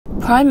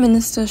Prime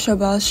Minister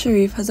Shehbaz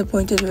Sharif has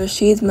appointed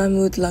Rashid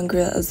Mahmood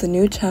Langrial as the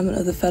new chairman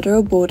of the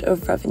Federal Board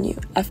of Revenue,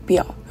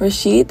 FBR.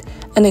 Rashid,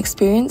 an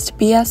experienced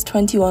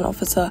BS-21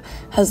 officer,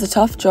 has the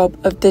tough job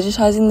of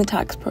digitizing the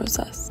tax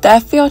process. The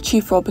FBR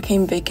chief role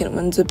became vacant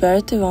when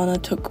Zubair Tiwana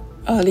took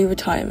early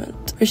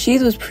retirement.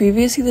 Rashid was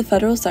previously the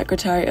Federal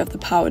Secretary of the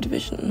Power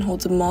Division and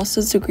holds a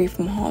master's degree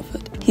from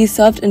Harvard. He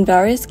served in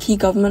various key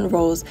government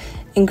roles,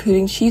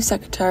 including Chief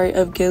Secretary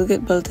of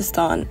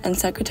Gilgit-Baltistan and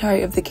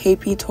Secretary of the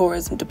KP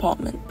Tourism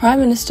Department. Prime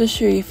Minister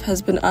Sharif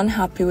has been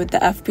unhappy with the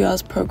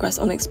FBR's progress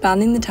on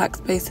expanding the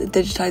tax-based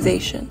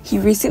digitization. He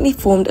recently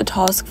formed a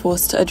task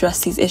force to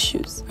address these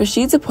issues.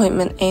 Rashid's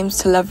appointment aims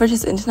to leverage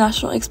his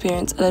international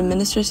experience and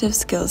administrative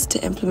skills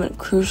to implement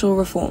crucial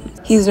reforms.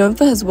 He is known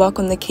for his work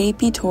on the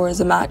KP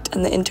Tourism Act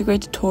and the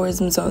Integrated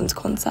Tourism Zones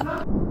concept.